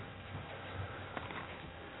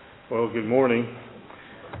Well, good morning.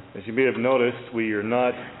 As you may have noticed, we are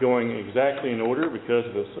not going exactly in order because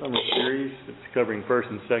of the summer series. It's covering 1st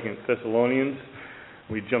and 2nd Thessalonians.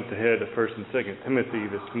 We jumped ahead to 1st and 2nd Timothy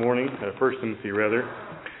this morning, 1st Timothy rather.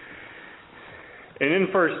 And in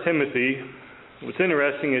 1st Timothy, what's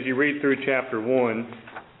interesting as you read through chapter 1,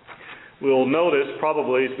 we'll notice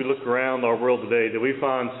probably as we look around our world today that we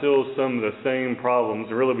find still some of the same problems,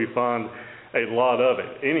 and really we find a lot of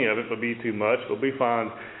it. Any of it would be too much, but we find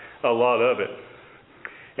a lot of it.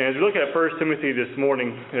 And as we look at 1 Timothy this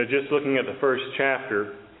morning, just looking at the first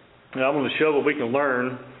chapter, I want to show what we can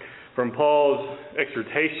learn from Paul's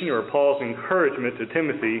exhortation or Paul's encouragement to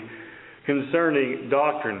Timothy concerning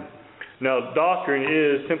doctrine. Now, doctrine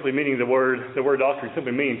is simply meaning the word doctrine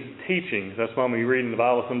simply means teaching. That's why we read in the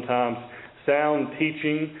Bible sometimes sound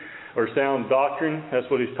teaching or sound doctrine. That's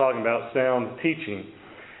what he's talking about, sound teaching.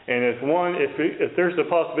 And if there's the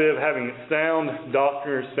possibility of having sound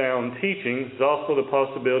doctrine or sound teaching, there's also the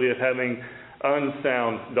possibility of having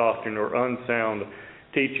unsound doctrine or unsound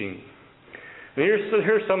teaching. And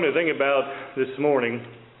here's something to think about this morning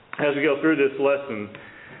as we go through this lesson.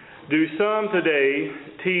 Do some today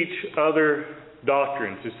teach other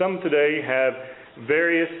doctrines? Do some today have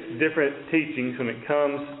various different teachings when it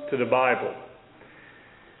comes to the Bible?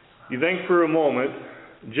 You think for a moment,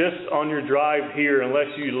 just on your drive here, unless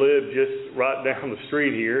you live just right down the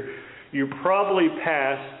street here, you probably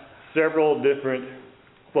pass several different,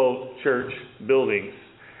 quote, church buildings.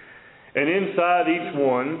 And inside each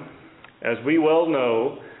one, as we well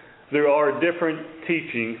know, there are different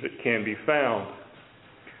teachings that can be found.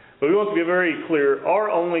 But we want to be very clear,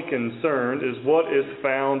 our only concern is what is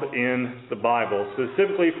found in the Bible.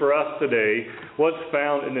 Specifically for us today, what's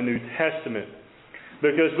found in the New Testament.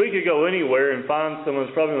 Because we could go anywhere and find someone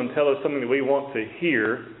who's probably going to tell us something that we want to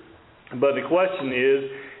hear. But the question is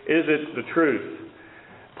it the truth?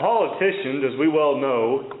 Politicians, as we well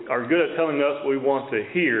know, are good at telling us what we want to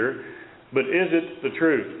hear, but is it the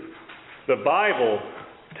truth? The Bible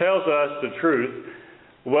tells us the truth,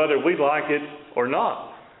 whether we like it or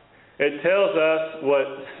not. It tells us what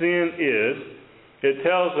sin is. It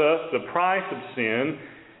tells us the price of sin.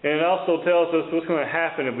 And it also tells us what's going to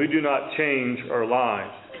happen if we do not change our lives.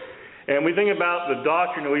 And we think about the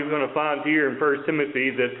doctrine that we're going to find here in 1 Timothy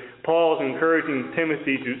that Paul is encouraging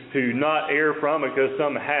Timothy to not err from, because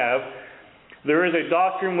some have. There is a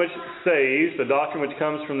doctrine which saves, the doctrine which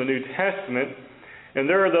comes from the New Testament, and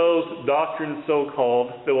there are those doctrines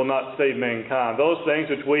so-called that will not save mankind. Those things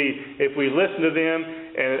which if we listen to them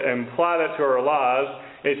and apply that to our lives,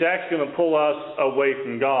 it's actually going to pull us away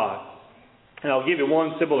from God. And I'll give you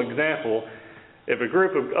one simple example. If a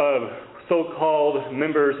group of so-called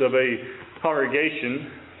members of a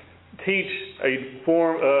congregation teach a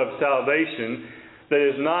form of salvation that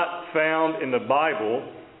is not found in the Bible,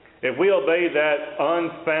 if we obey that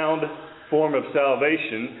unfound form of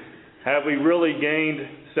salvation, have we really gained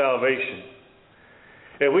salvation?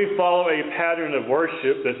 If we follow a pattern of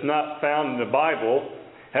worship that's not found in the Bible,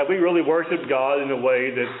 have we really worshiped God in a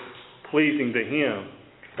way that's pleasing to Him?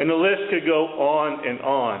 And the list could go on and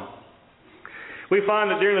on. We find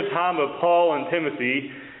that during the time of Paul and Timothy,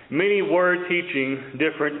 many were teaching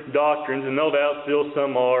different doctrines, and no doubt still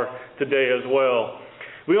some are today as well.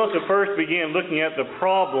 We want to first begin looking at the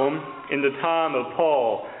problem in the time of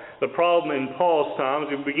Paul. The problem in Paul's time, as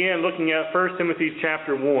we begin looking at 1 Timothy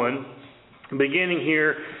chapter 1, beginning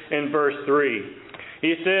here in verse 3.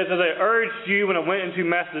 He says, as I urged you when I went into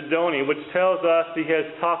Macedonia, which tells us he has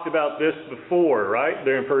talked about this before, right?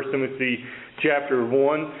 There in 1 Timothy chapter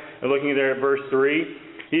 1, and looking there at verse 3.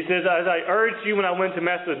 He says, as I urged you when I went to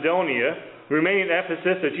Macedonia, remaining at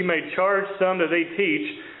Ephesus, that you may charge some that they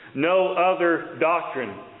teach no other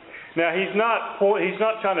doctrine. Now, he's not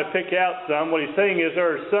trying to pick out some. What he's saying is there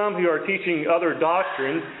are some who are teaching other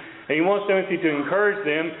doctrines, and he wants Timothy to encourage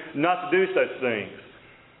them not to do such things.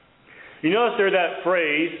 You notice there that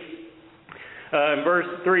phrase in verse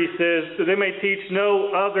 3 says, so they may teach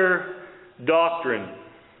no other doctrine.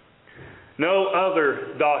 No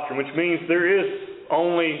other doctrine, which means there is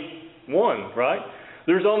only one, right?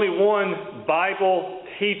 There's only one Bible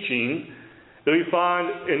teaching that we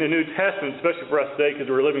find in the New Testament, especially for us today because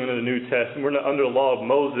we're living under the New Testament. We're not under the law of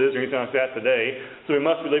Moses or anything like that today, so we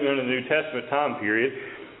must be living under the New Testament time period.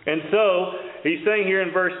 And so, he's saying here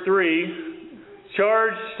in verse 3,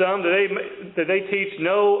 charge some that they teach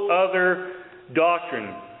no other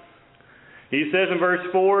doctrine. He says in verse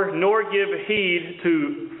 4, nor give heed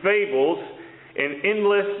to fables and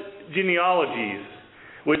endless genealogies,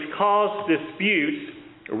 which cause disputes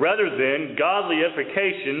rather than godly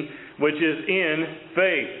edification, which is in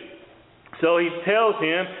faith. So he tells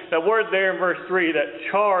him, that word there in verse 3,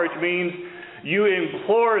 that charge means you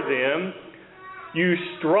implore them, you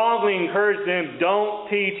strongly encourage them, don't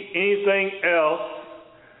teach anything else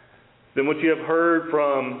than what you have heard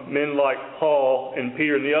from men like Paul and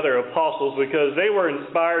Peter and the other apostles, because they were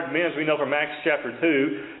inspired men, as we know from Acts chapter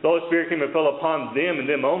 2. The Holy Spirit came and fell upon them and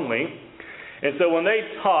them only. And so when they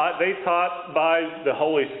taught by the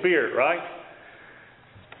Holy Spirit, right?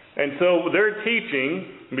 And so their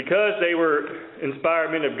teaching, because they were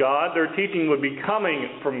inspired men of God, their teaching would be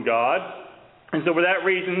coming from God. And so for that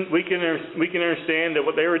reason, we can understand that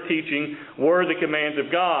what they were teaching were the commands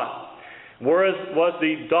of God, was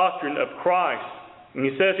the doctrine of Christ. And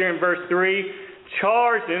he says here in verse 3,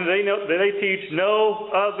 charge them that they teach no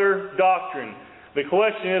other doctrine. The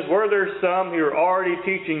question is, were there some who are already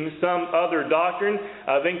teaching some other doctrine?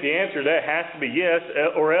 I think the answer to that has to be yes,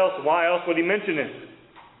 or else why else would he mention it?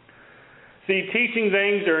 See, teaching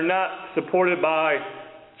things that are not supported by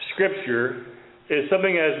Scripture is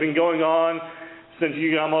something that has been going on since, you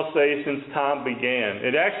can almost say, since time began.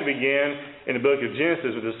 It actually began in the book of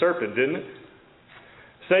Genesis with the serpent, didn't it?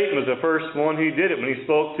 Satan was the first one who did it when he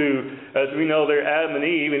spoke to, as we know there, Adam and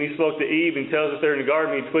Eve, and he spoke to Eve and tells us there in the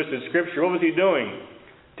garden he twisted Scripture. What was he doing?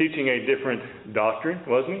 Teaching a different doctrine,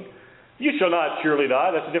 wasn't he? You shall not surely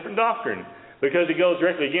die. That's a different doctrine, because he goes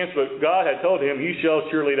directly against what God had told him, you shall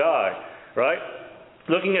surely die. Right?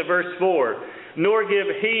 Looking at verse 4, nor give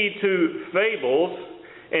heed to fables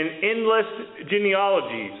and endless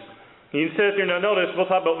genealogies. He says here, now notice, we'll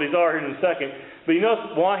talk about what these are here in a second, but you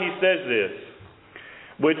notice why he says this.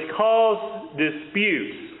 Which cause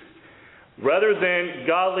disputes rather than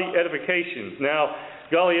godly edifications. Now,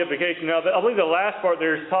 godly edification. Now, I believe the last part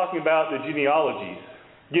there is talking about the genealogies.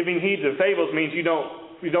 Giving heed to fables means you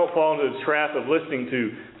don't fall into the trap of listening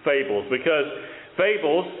to fables, because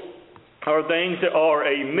fables are things that are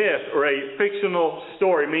a myth or a fictional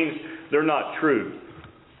story. It means they're not true.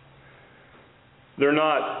 They're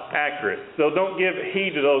not accurate. So don't give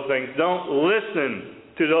heed to those things. Don't listen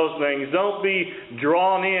to those things. Don't be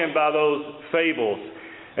drawn in by those fables.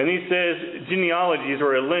 And he says genealogies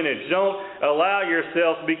or a lineage. Don't allow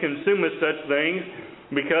yourself to be consumed with such things,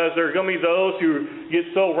 because there are going to be those who get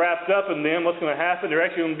so wrapped up in them. What's going to happen? They're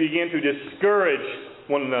actually going to begin to discourage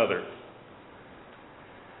one another.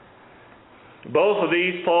 Both of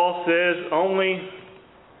these, Paul says, only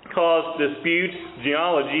cause disputes.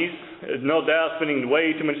 Genealogies, no doubt, spending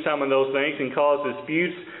way too much time on those things, can cause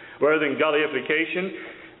disputes rather than godly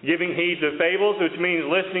edification. Giving heed to fables, which means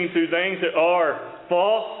listening to things that are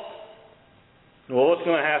false. Well, what's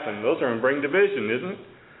going to happen? Those are going to bring division, isn't it?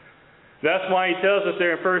 That's why he tells us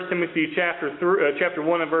there in 1 Timothy chapter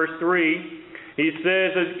 1 and verse 3, he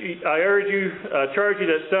says, I charge you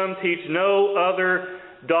that some teach no other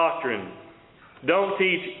doctrine. Don't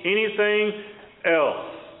teach anything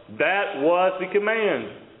else. That was the command.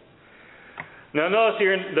 Now notice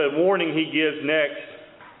here the warning he gives next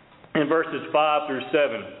in verses 5 through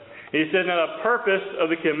 7. He says, now the purpose of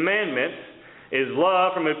the commandment is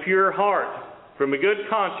love from a pure heart, from a good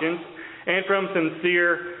conscience, and from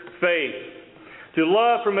sincere faith. To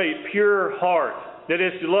love from a pure heart. That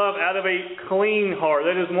is, to love out of a clean heart.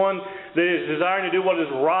 That is one that is desiring to do what is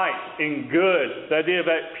right and good. The idea of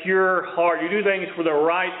that pure heart. You do things for the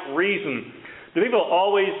right reason. Do people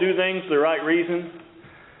always do things for the right reason?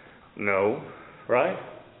 No. Right?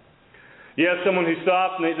 You have someone who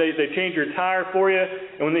stops and they change your tire for you,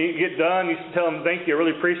 and when they get done, you tell them, thank you, I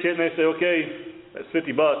really appreciate it, and they say, okay, that's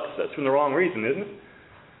 $50. That's for the wrong reason, isn't it?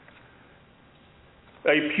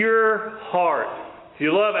 A pure heart.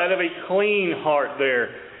 You love out of a clean heart there.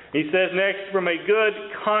 He says next, from a good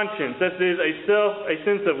conscience. That is a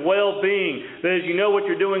sense of well-being. That is, you know what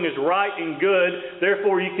you're doing is right and good,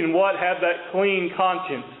 therefore you can what? Have that clean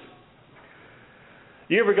conscience.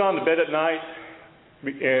 You ever gone to bed at night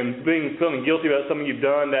and feeling guilty about something you've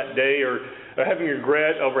done that day, or having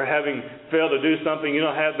regret over having failed to do something? You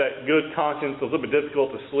don't have that good conscience. It's a little bit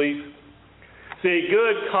difficult to sleep. See, a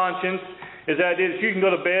good conscience is that you can go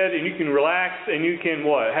to bed and you can relax and you can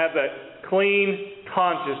what? Have that clean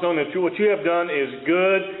conscience, knowing that what you have done is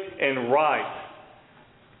good and right.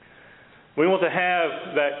 We want to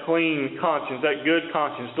have that clean conscience, that good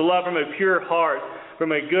conscience, to love from a pure heart,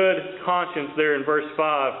 from a good conscience there in verse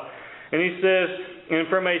 5. And he says, and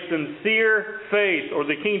from a sincere faith, or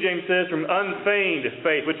the King James says from unfeigned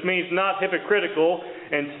faith, which means not hypocritical,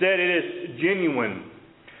 instead it is genuine.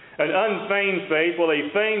 An unfeigned faith, well, a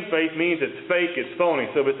feigned faith means it's fake, it's phony.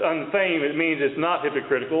 So if it's unfeigned, it means it's not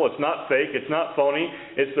hypocritical, it's not fake, it's not phony,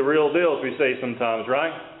 it's the real deal, as we say sometimes,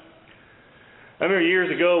 right? I remember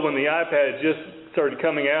years ago when the iPad just started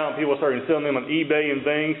coming out, and people started selling them on eBay and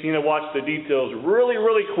things, you know, watch the details really,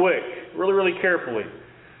 really quick, really, really carefully.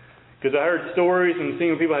 Because I heard stories and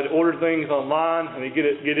seen people had ordered things online, and they get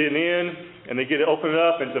it in, and they open it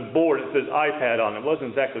up, and it's a board that says iPad on it. It wasn't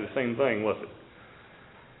exactly the same thing, was it?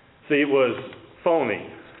 See, it was phony.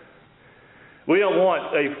 We don't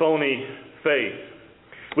want a phony faith.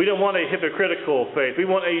 We don't want a hypocritical faith. We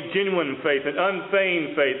want a genuine faith, an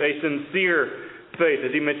unfeigned faith, a sincere faith,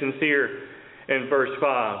 as he mentions here in verse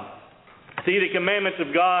 5. See, the commandments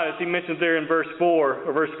of God, as he mentions there in verse 4,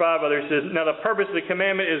 or verse 5, rather, it says, now the purpose of the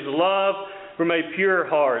commandment is love from a pure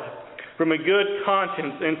heart, from a good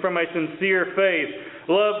conscience, and from a sincere faith.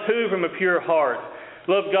 Love who from a pure heart?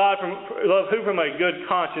 Love who from a good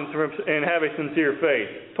conscience and have a sincere faith?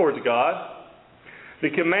 Towards God. The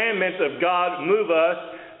commandments of God move us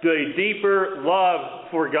to a deeper love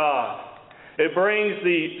for God. It brings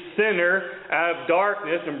the sinner out of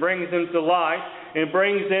darkness and brings them to light, and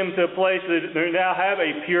brings them to a place that they now have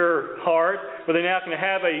a pure heart, where they now can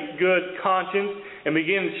have a good conscience and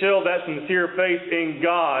begin to show that sincere faith in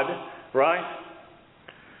God, right?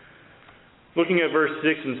 Looking at verse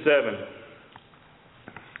 6 and 7.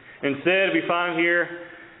 Instead, we find here,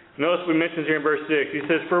 notice we mentioned here in verse 6, he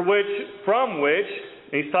says, from which,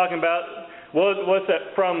 and he's talking about, what's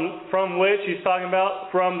that from which? He's talking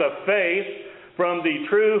about from the faith, from the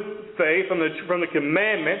true faith, from the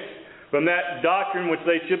commandments, from that doctrine which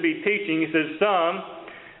they should be teaching. He says, some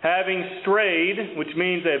having strayed, which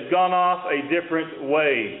means they've gone off a different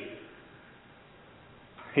way.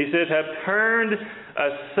 He says, have turned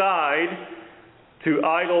aside to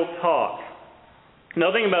idle talk.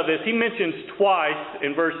 Now think about this. He mentions twice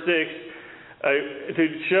in verse 6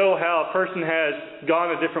 to show how a person has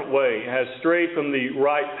gone a different way, has strayed from the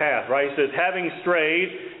right path, right? He says, having strayed,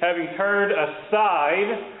 having turned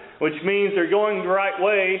aside, which means they're going the right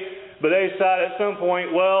way, but they decide at some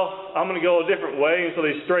point, well, I'm going to go a different way, and so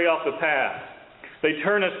they stray off the path. They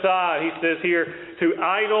turn aside, he says here, to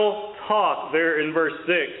idle talk there in verse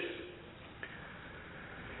 6.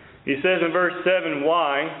 He says in verse 7,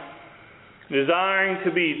 why? Desiring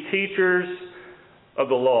to be teachers of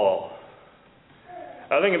the law.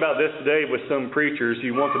 I think about this today with some preachers.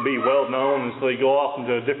 You want to be well known, and so they go off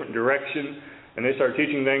into a different direction, and they start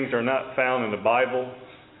teaching things that are not found in the Bible,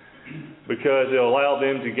 because it'll allow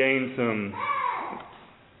them to gain some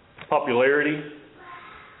popularity.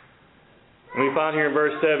 And we find here in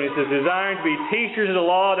verse 7, he says, desiring to be teachers of the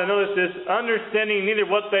law. Now notice this, understanding neither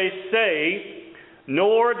what they say,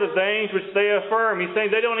 nor the things which they affirm. He's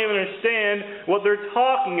saying they don't even understand what they're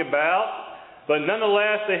talking about, but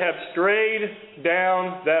nonetheless, they have strayed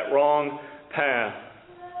down that wrong path.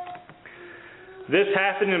 This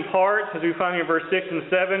happened in part, as we find here in verse 6 and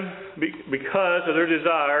 7, because of their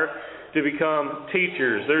desire to become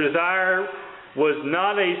teachers. Their desire was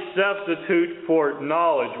not a substitute for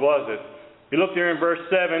knowledge, was it? You look there in verse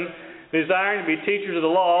 7, desiring to be teachers of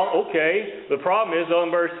the law. Okay, the problem is, though,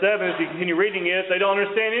 in verse 7, as you continue reading it, they don't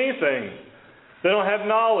understand anything. They don't have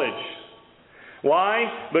knowledge.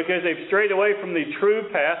 Why? Because they've strayed away from the true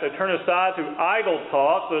path. They turned aside to idle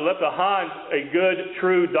talk. So they left behind a good,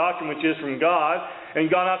 true doctrine which is from God, and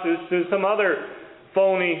gone out to some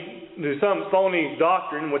phony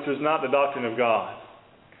doctrine which was not the doctrine of God.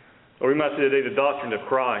 Or we might say today, the doctrine of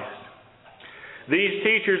Christ. These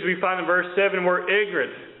teachers, we find in verse 7, were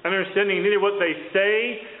ignorant, understanding neither what they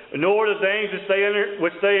say nor the things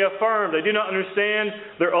which they affirm. They do not understand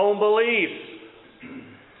their own beliefs.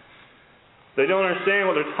 They don't understand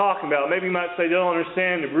what they're talking about. Maybe you might say they don't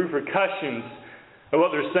understand the repercussions of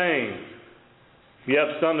what they're saying. You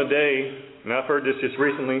have some today, and I've heard this just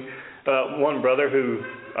recently, one brother who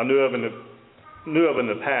I knew of in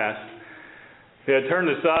the past, has turned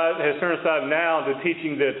aside now to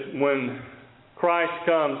teaching that when Christ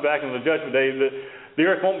comes back in the judgment day, that the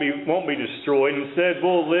earth won't be destroyed. Instead,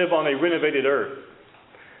 we'll live on a renovated earth.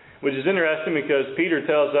 Which is interesting because Peter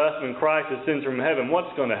tells us when Christ ascends from heaven,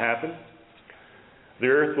 what's going to happen? The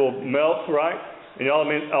earth will melt, right? And all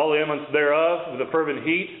the elements thereof with a fervent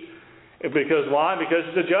heat. Because why? Because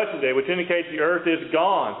it's the judgment day, which indicates the earth is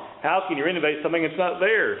gone. How can you renovate something that's not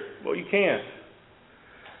there? Well, you can't.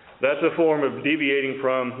 That's a form of deviating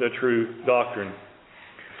from the true doctrine.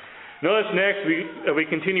 Notice next, we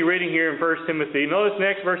continue reading here in 1 Timothy. Notice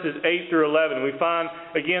next verses 8 through 11. We find,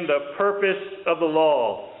 again, the purpose of the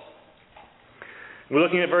law. We're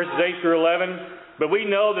looking at verses 8 through 11. But we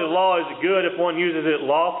know that the law is good if one uses it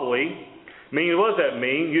lawfully. Meaning, what does that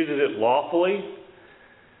mean? Uses it lawfully?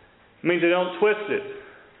 It means they don't twist it.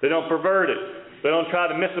 They don't pervert it. They don't try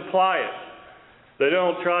to misapply it. They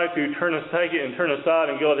don't try to take it and turn aside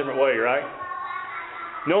and go a different way, right?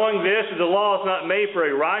 Knowing this, that the law is not made for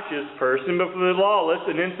a righteous person, but for the lawless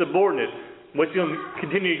and insubordinate. Which you'll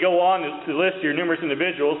continue to go on to list your numerous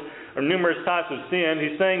individuals or numerous types of sin.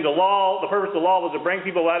 He's saying the purpose of the law was to bring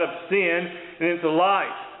people out of sin and into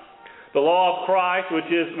light. The law of Christ,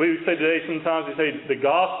 which is, we say today, sometimes we say the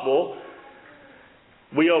gospel,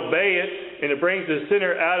 we obey it, and it brings the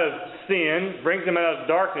sinner out of sin, brings them out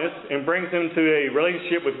of darkness, and brings them to a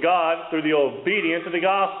relationship with God through the obedience of the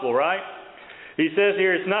gospel, right? He says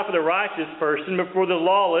here it's not for the righteous person, but for the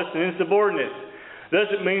lawless and insubordinate.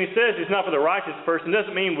 Doesn't mean, he says it's not for the righteous person,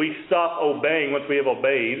 doesn't mean we stop obeying once we have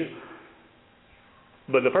obeyed.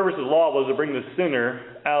 But the purpose of the law was to bring the sinner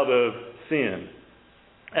out of sin,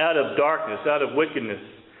 out of darkness, out of wickedness.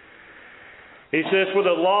 He says, for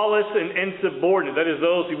the lawless and insubordinate, that is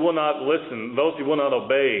those who will not listen, those who will not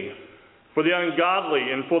obey. For the ungodly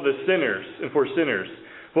and for the sinners,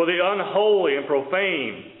 for the unholy and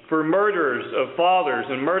profane, for murderers of fathers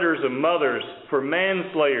and murderers of mothers, for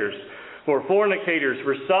manslayers, for fornicators,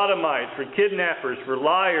 for sodomites, for kidnappers, for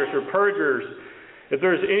liars, for perjurers. If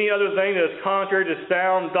there's any other thing that is contrary to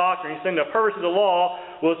sound doctrine, he's saying the purpose of the law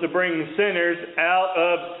was to bring sinners out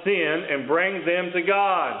of sin and bring them to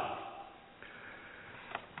God.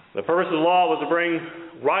 The purpose of the law was to bring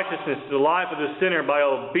righteousness to the life of the sinner by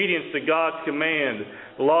obedience to God's command.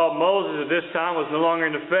 The law of Moses at this time was no longer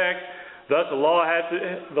in effect. Thus, the law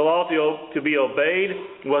to be obeyed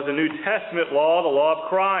was the New Testament law, the law of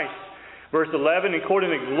Christ. Verse 11,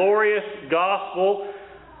 according to the glorious gospel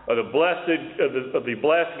of the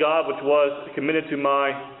blessed God, which was committed to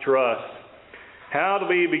my trust. How do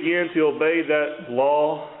we begin to obey that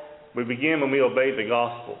law? We begin when we obey the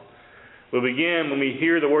gospel. We begin when we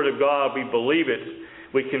hear the word of God, we believe it.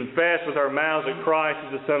 We confess with our mouths that Christ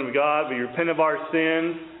is the Son of God. We repent of our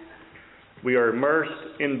sins. We are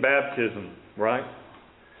immersed in baptism, right?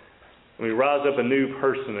 We rise up a new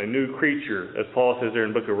person, a new creature, as Paul says there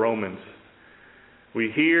in the book of Romans. We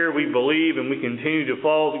hear, we believe, and we continue to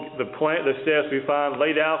follow the steps we find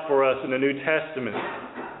laid out for us in the New Testament.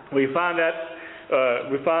 We find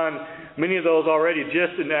many of those already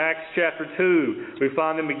just in Acts chapter 2. We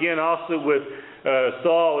find them again also with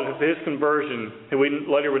Saul and his conversion, who we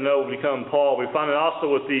later would know would become Paul. We find it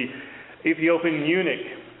also with the Ethiopian eunuch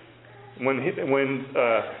when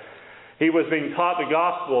he was being taught the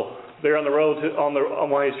gospel there on the road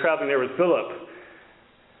while he was traveling there with Philip.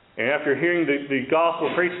 And after hearing the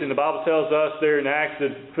gospel preached, and the Bible tells us there in Acts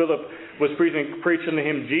that Philip was preaching to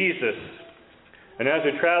him Jesus. And as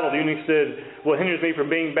they traveled, the eunuch said, "What hinders me from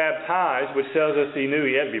being baptized?" Which tells us he knew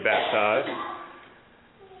he had to be baptized.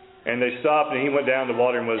 And they stopped, and he went down to the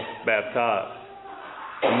water and was baptized.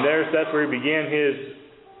 And that's where he began his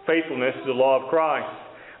faithfulness to the law of Christ.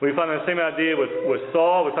 We find the same idea with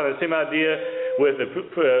Saul. We find the same idea with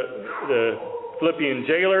the Philippian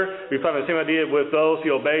jailer. We find the same idea with those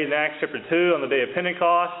who obeyed in Acts chapter 2 on the day of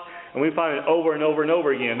Pentecost. And we find it over and over and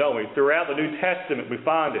over again, don't we? Throughout the New Testament, we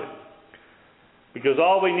find it. Because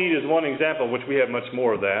all we need is one example, which we have much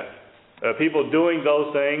more of that. People doing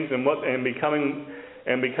those things and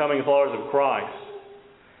becoming followers of Christ.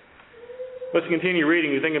 Let's continue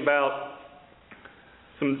reading. We think about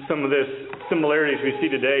some of this similarities we see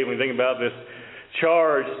today when we think about this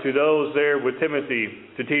charge to those there with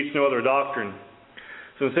Timothy to teach no other doctrine.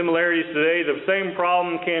 Some similarities today. The same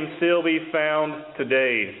problem can still be found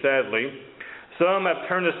today, sadly. Some have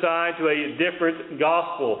turned aside to a different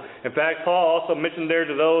gospel. In fact, Paul also mentioned there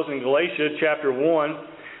to those in Galatia chapter 1,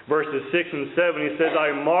 verses 6 and 7, he says,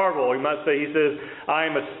 I marvel. You might say, he says, I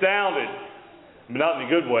am astounded, but not in a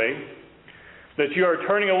good way, that you are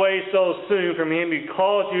turning away so soon from him who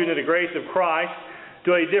called you into the grace of Christ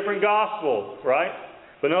to a different gospel, right?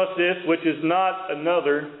 But notice this, which is not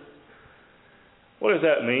another. What does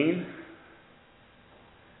that mean?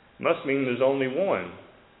 It must mean there's only one.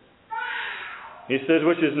 He says,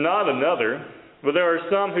 which is not another, but there are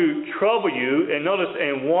some who trouble you, and notice,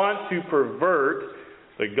 and want to pervert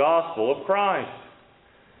the gospel of Christ.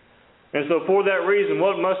 And so for that reason,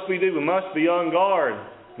 what must we do? We must be on guard.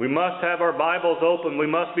 We must have our Bibles open. We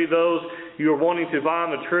must be those who are wanting to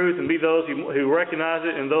find the truth, and be those who recognize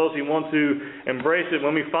it, and those who want to embrace it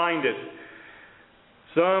when we find it.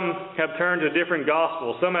 Some have turned to a different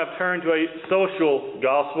gospel. Some have turned to a social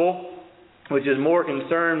gospel, which is more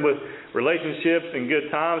concerned with relationships and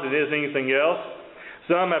good times than it is anything else.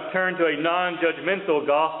 Some have turned to a non-judgmental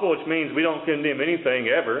gospel, which means we don't condemn anything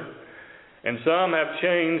ever. And some have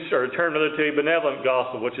changed or turned to a benevolent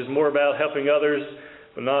gospel, which is more about helping others,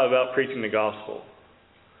 but not about preaching the gospel.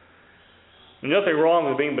 There's nothing wrong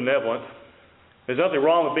with being benevolent. There's nothing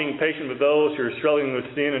wrong with being patient with those who are struggling with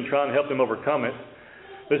sin and trying to help them overcome it.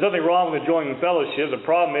 There's nothing wrong with joining fellowship. The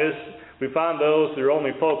problem is we find those their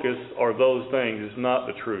only focus are those things. It's not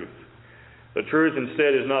the truth. The truth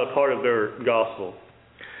instead is not a part of their gospel.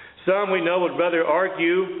 Some we know would rather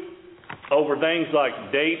argue over things like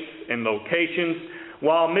dates and locations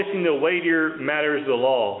while missing the weightier matters of the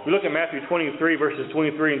law. If we look at Matthew 23, verses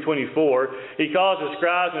 23 and 24, he calls the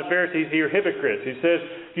scribes and the Pharisees here hypocrites. He says,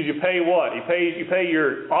 did you pay what? You pay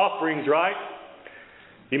your offerings, right?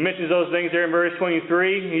 He mentions those things there in verse 23.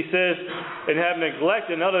 He says, and have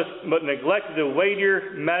neglected, notice, but neglected the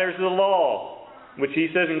weightier matters of the law, which he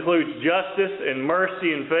says includes justice and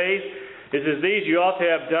mercy and faith. He says, these you ought to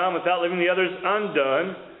have done without leaving the others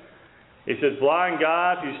undone. He says, blind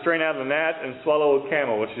guides, you strain out the gnat and swallow a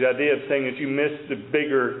camel, which is the idea of saying that you miss the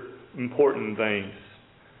bigger, important things.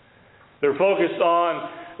 They're focused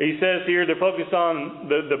on, he says here, they're focused on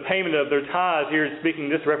the payment of their tithes. Here, speaking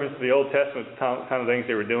this reference to the Old Testament kind of things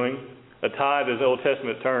they were doing. A tithe is an Old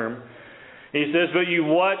Testament term. He says, but you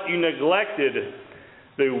what? You neglected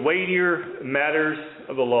the weightier matters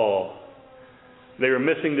of the law. They were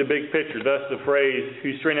missing the big picture. Thus the phrase,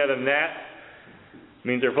 you strain out a gnat,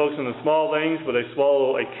 means they're focused on the small things, but they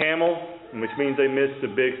swallow a camel, which means they miss the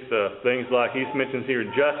big stuff. Things like he mentions here,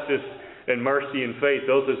 justice and mercy and faith.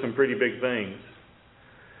 Those are some pretty big things.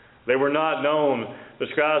 They were not known, the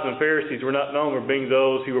scribes and Pharisees were not known for being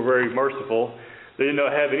those who were very merciful. They didn't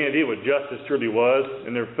have any idea what justice truly was.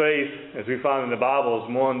 And their faith, as we find in the Bible,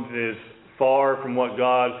 is one that is far from what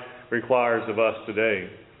God requires of us today.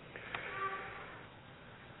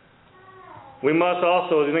 We must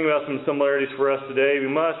also, as we think about some similarities for us today, we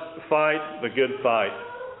must fight the good fight.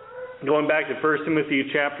 Going back to 1 Timothy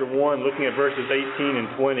chapter 1, looking at verses 18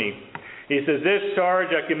 and 20. He says, this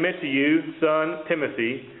charge I commit to you, son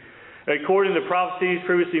Timothy, according to the prophecies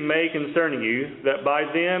previously made concerning you, that by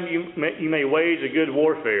them you may wage a good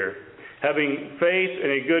warfare, having faith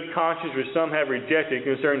and a good conscience, which some have rejected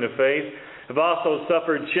concerning the faith, have also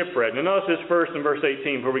suffered shipwreck. Now notice this first in verse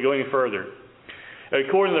 18 before we go any further.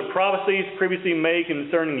 According to the prophecies previously made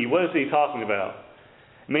concerning you. What is he talking about?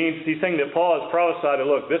 It means he's saying that Paul has prophesied that,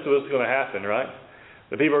 look, this is what's going to happen, right?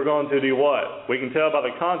 The people are going to do what? We can tell by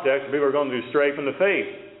the context, the people are going to stray from the faith.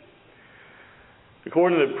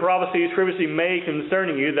 According to the prophecies previously made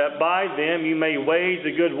concerning you, that by them you may wage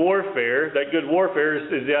a good warfare. That good warfare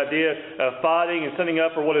is the idea of fighting and standing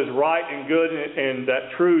up for what is right and good and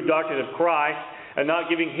that true doctrine of Christ, and not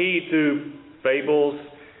giving heed to fables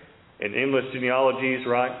and endless genealogies,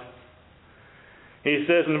 right? He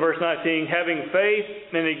says in verse 19, having faith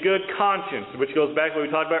and a good conscience, which goes back to what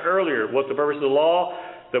we talked about earlier. What's the purpose of the law?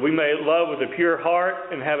 That we may love with a pure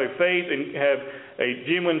heart and have a faith and have a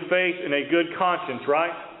genuine faith and a good conscience,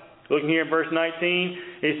 right? Looking here at verse 19,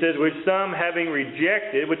 he says, which some having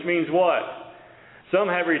rejected, which means what? Some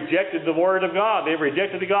have rejected the word of God. They've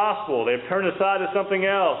rejected the gospel. They've turned aside to something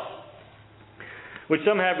else. Which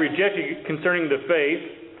some have rejected concerning the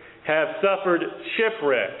faith, have suffered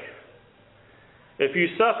shipwreck. If you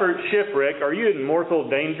suffered shipwreck, are you in mortal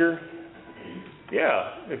danger?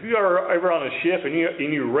 Yeah. If you are ever on a ship and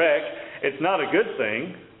you wreck, it's not a good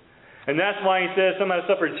thing. And that's why he says some have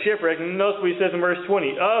suffered shipwreck. And notice what he says in verse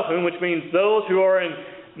 20, of whom, which means those who are in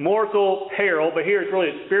mortal peril, but here it's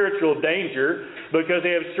really a spiritual danger because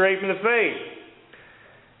they have strayed from the faith.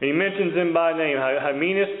 And he mentions them by name,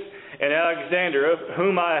 Hymenaeus and Alexander,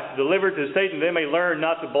 whom I delivered to Satan, they may learn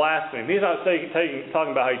not to blaspheme. He's not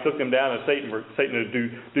talking about how he took them down to Satan for Satan to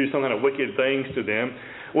do some kind of wicked things to them.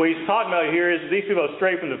 What he's talking about here is these people have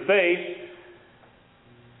strayed from the faith,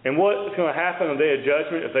 and what's going to happen on the day of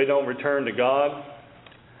judgment if they don't return to God?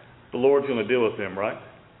 The Lord's going to deal with them, right?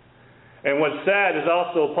 And what's sad is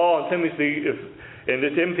also Paul and Timothy, and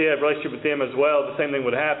this Timothy had a relationship with them as well, the same thing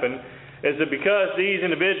would happen, is that because these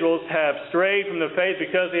individuals have strayed from the faith,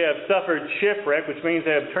 because they have suffered shipwreck, which means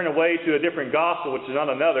they have turned away to a different gospel, which is not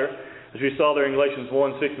another, as we saw there in Galatians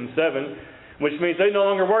 1, 6, and 7, which means they no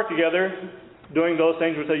longer work together doing those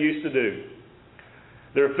things which they used to do.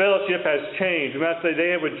 Their fellowship has changed. We might say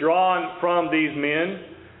they have withdrawn from these men.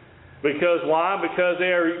 Because why? Because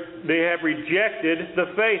they have rejected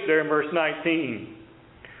the faith there in verse 19.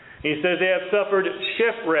 He says they have suffered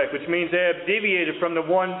shipwreck, which means they have deviated from the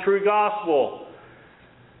one true gospel.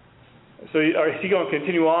 So is he going to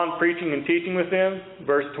continue on preaching and teaching with them?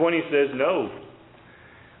 Verse 20 says no.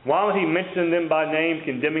 Why would he mention them by name,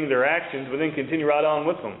 condemning their actions, but then continue right on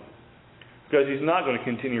with them? Because he's not going to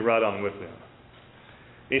continue right on with them.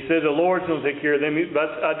 He says the Lord's going to take care of them.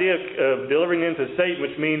 That's the idea of delivering them to Satan,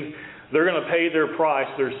 which means they're going to pay their price,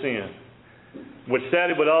 their sin. Which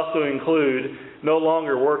sadly would also include no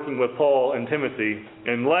longer working with Paul and Timothy,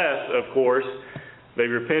 unless, of course, they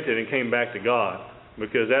repented and came back to God.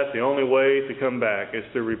 because that's the only way to come back, is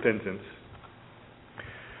through repentance.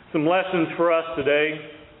 Some lessons for us today.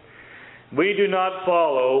 We do not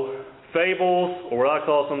follow fables, or what I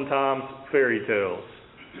call sometimes fairy tales.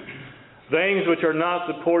 Things which are not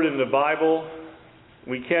supported in the Bible,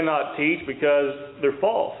 we cannot teach because they're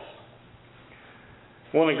false.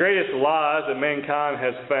 One of the greatest lies that mankind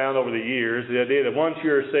has found over the years, the idea that once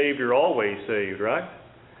you're saved, you're always saved, right?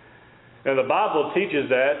 And the Bible teaches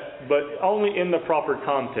that, but only in the proper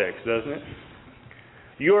context, doesn't it?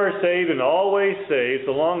 You are saved and always saved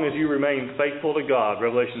so long as you remain faithful to God.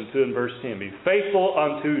 Revelation 2 and verse 10. Be faithful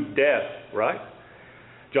unto death, right?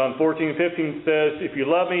 John 14:15 says, if you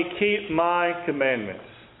love me, keep my commandments.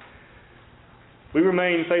 We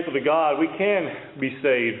remain faithful to God, we can be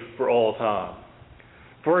saved for all time.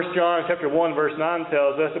 1 John chapter 1 verse 9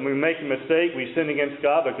 tells us that when we make a mistake, we sin against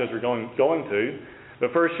God because we're going to.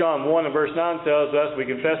 But 1 John 1 and verse 9 tells us we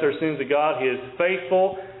confess our sins to God. He is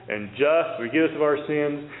faithful and just to forgive us of our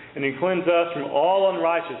sins and He cleanses us from all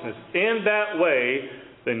unrighteousness. In that way,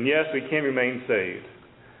 then yes, we can remain saved.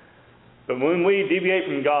 But when we deviate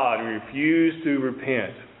from God and refuse to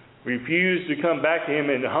repent, refuse to come back to Him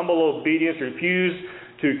in humble obedience, refuse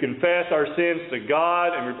to confess our sins to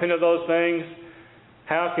God and repent of those things,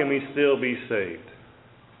 how can we still be saved?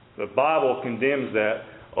 The Bible condemns that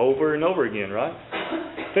over and over again, right?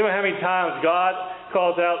 Think about how many times God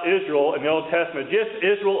calls out Israel in the Old Testament, just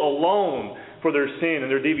Israel alone, for their sin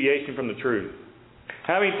and their deviation from the truth.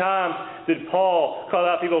 How many times did Paul call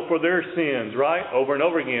out people for their sins, right? Over and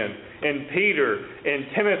over again. And Peter and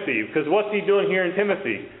Timothy, because what's he doing here in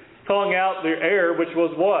Timothy? Calling out their error, which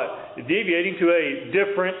was what? Deviating to a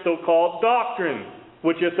different so-called doctrine,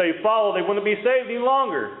 which if they follow, they wouldn't be saved any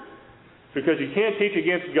longer. Because you can't teach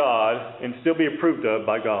against God and still be approved of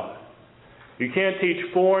by God. You can't teach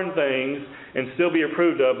foreign things and still be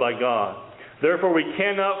approved of by God. Therefore, we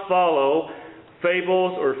cannot follow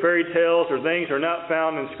fables or fairy tales or things that are not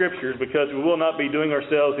found in Scriptures, because we will not be doing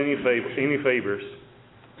ourselves any favors.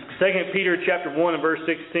 2 Peter chapter 1 and verse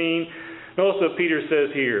 16, notice what Peter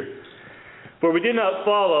says here. For we did not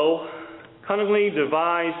follow cunningly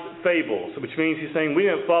devised fables, which means he's saying we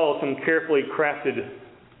didn't follow some carefully crafted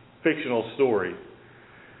fictional story.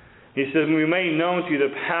 He says, we made known to you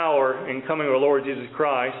the power and coming of our Lord Jesus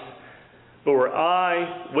Christ, but we're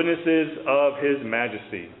eyewitnesses of His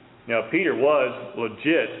majesty. Now, Peter was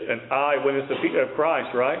legit an eyewitness of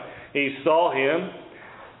Christ, right? He saw Him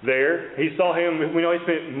there. He saw Him, we know He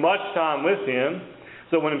spent much time with Him.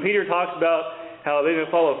 So when Peter talks about how they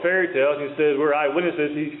didn't follow fairy tales, he says we're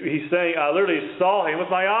eyewitnesses, he's saying, I literally saw Him with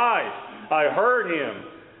my eyes. I heard Him.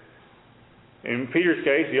 In Peter's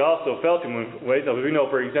case, he also felt Him in ways. We know,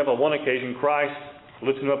 for example, on one occasion, Christ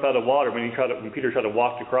lifted Him up out of the water when Peter tried to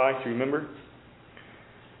walk to Christ, you remember?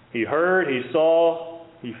 He heard, he saw,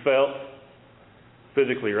 he felt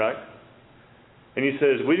physically, right? And he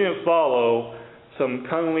says, we didn't follow some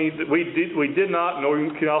cunningly, we did not, nor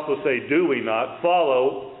you can also say, do we not,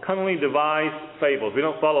 follow cunningly devised fables. We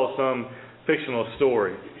don't follow some fictional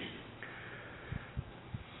story.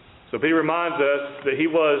 So Peter reminds us that he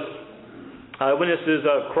was eyewitnesses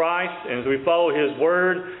of Christ, and as we follow His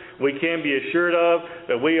Word, we can be assured of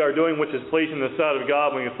that we are doing what is pleasing in the sight of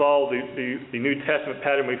God when we follow the New Testament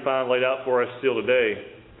pattern we find laid out for us still today.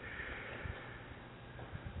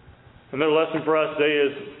 Another lesson for us today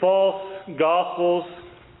is false gospels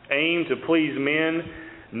aim to please men,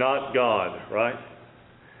 not God, right?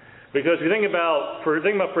 Because if you think about for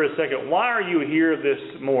a second, why are you here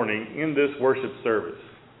this morning in this worship service?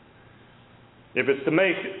 If it's to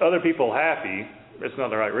make other people happy, it's not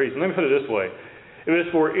the right reason. Let me put it this way. If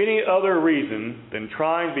it's for any other reason than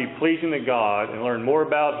trying to be pleasing to God and learn more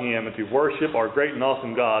about Him and to worship our great and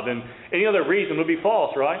awesome God, then any other reason would be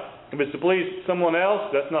false, right? If it's to please someone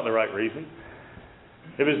else, that's not the right reason.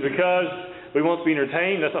 If it's because we want to be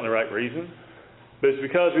entertained, that's not the right reason. But it's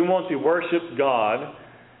because we want to worship God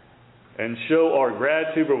and show our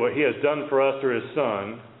gratitude for what He has done for us through His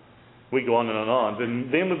Son, we go on and on.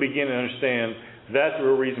 Then we begin to understand that's the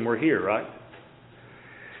real reason we're here, right?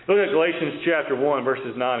 Look at Galatians chapter 1,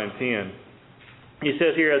 verses 9 and 10. He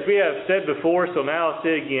says here, as we have said before, so now I'll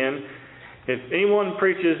say again, if anyone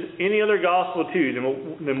preaches any other gospel to you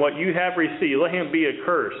than what you have received, let him be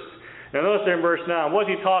accursed. Now notice there in verse 9,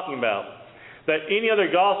 what is he talking about? That any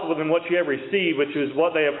other gospel than what you have received, which is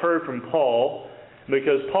what they have heard from Paul,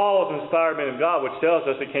 because Paul was an inspired man of God, which tells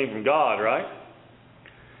us it came from God, right?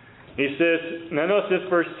 He says, now notice this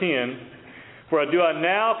verse 10, for do I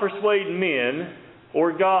now persuade men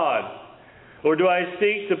or God? Or do I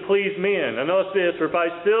seek to please men? Now notice this, for if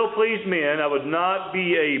I still please men, I would not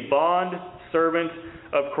be a bond servant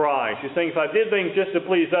of Christ. You're saying, if I did things just to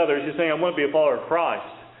please others, you're saying I want to be a follower of Christ.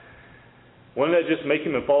 Wouldn't that just make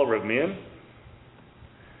him a follower of men?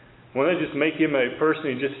 Wouldn't that just make him a person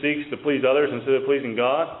who just seeks to please others instead of pleasing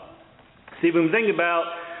God? See, when we think about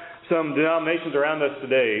some denominations around us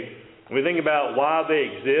today, when we think about why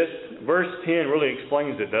they exist, verse 10 really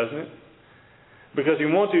explains it, doesn't it? Because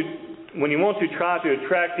when you want to try to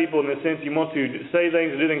attract people, in the sense you want to say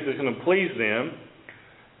things and do things that's going to please them,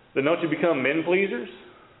 then don't you become men pleasers?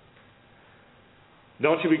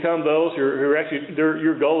 Don't you become those who are actually,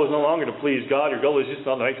 your goal is no longer to please God, your goal is just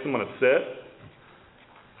not to make someone upset?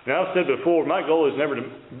 Now, I've said before, my goal is never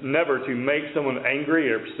to make someone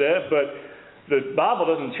angry or upset, but the Bible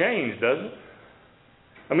doesn't change, does it?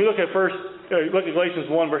 I mean, look at Galatians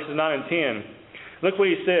 1, verses 9 and 10. Look what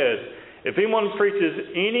he says. If anyone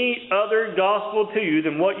preaches any other gospel to you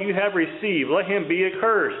than what you have received, let him be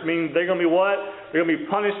accursed. Meaning they're going to be what? They're going to be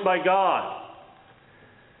punished by God.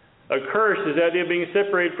 Accursed is the idea of being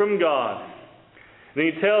separated from God. Then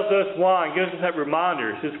he tells us why and gives us that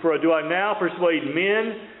reminder. He says, for do I now persuade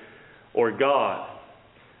men or God?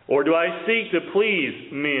 Or do I seek to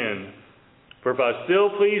please men? For if I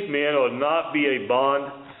still please men, I will not be a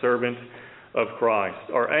bond servant of Christ.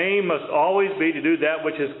 Our aim must always be to do that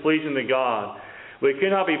which is pleasing to God. We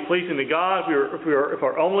cannot be pleasing to God if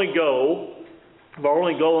our only goal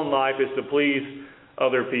in life is to please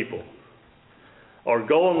other people. Our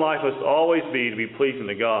goal in life must always be to be pleasing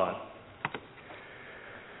to God.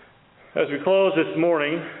 As we close this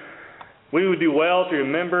morning, we would do well to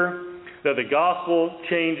remember that the gospel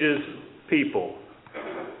changes people.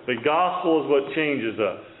 The gospel is what changes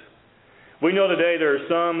us. We know today there are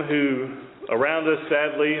some who, around us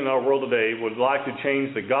sadly in our world today, would like to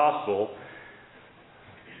change the gospel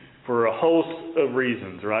for a host of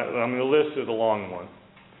reasons, right? I mean, the list is a long one.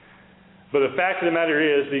 But the fact of the matter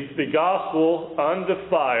is, the gospel,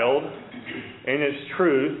 undefiled in its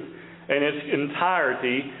truth and its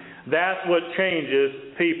entirety, that's what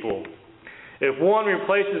changes people. If one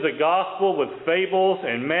replaces the gospel with fables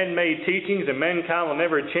and man-made teachings, then mankind will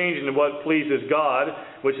never change into what pleases God,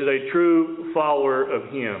 which is a true follower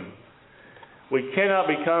of Him. We cannot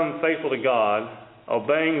become faithful to God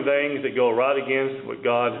obeying things that go right against what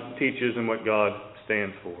God teaches and what God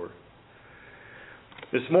stands for.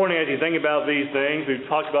 This morning, as you think about these things, we've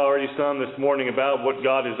talked about already some this morning about what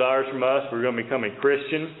God desires from us. We're going to become a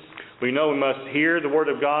Christian. We know we must hear the Word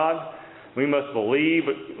of God. We must believe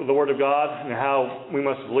the Word of God, and how we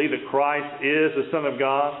must believe that Christ is the Son of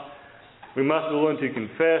God. We must be willing to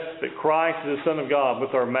confess that Christ is the Son of God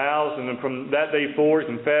with our mouths, and then from that day forward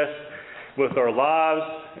confess with our lives,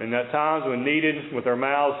 and at times when needed with our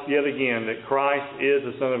mouths yet again, that Christ is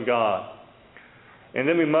the Son of God. And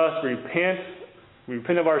then we must repent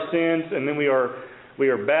of our sins, and then we are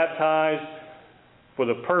baptized for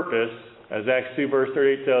the purpose, as Acts 2 verse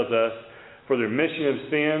 38 tells us, for the remission of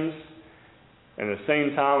sins. And at the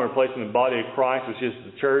same time, we're placed in the body of Christ, which is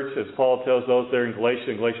the church, as Paul tells those there in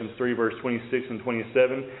Galatians 3, verse 26 and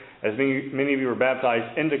 27. As many of you were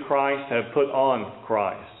baptized into Christ, have put on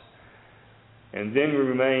Christ. And then we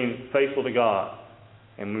remain faithful to God.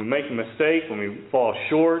 And when we make a mistake, when we fall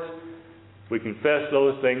short, we confess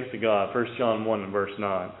those things to God. 1 John 1 and verse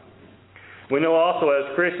 9. We know also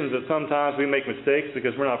as Christians that sometimes we make mistakes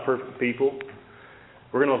because we're not perfect people.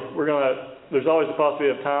 There's always the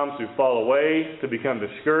possibility of times to fall away, to become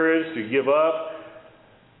discouraged, to give up.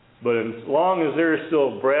 But as long as there is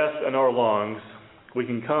still breath in our lungs, we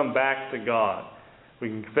can come back to God. We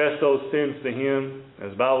can confess those sins to Him.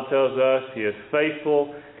 As the Bible tells us, He is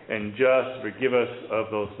faithful and just to forgive us of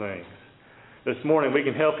those things. This morning, we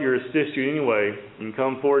can help you or assist you in any way. You can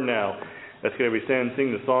come forward now. Let's go. We stand and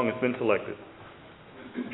sing the song that's been selected.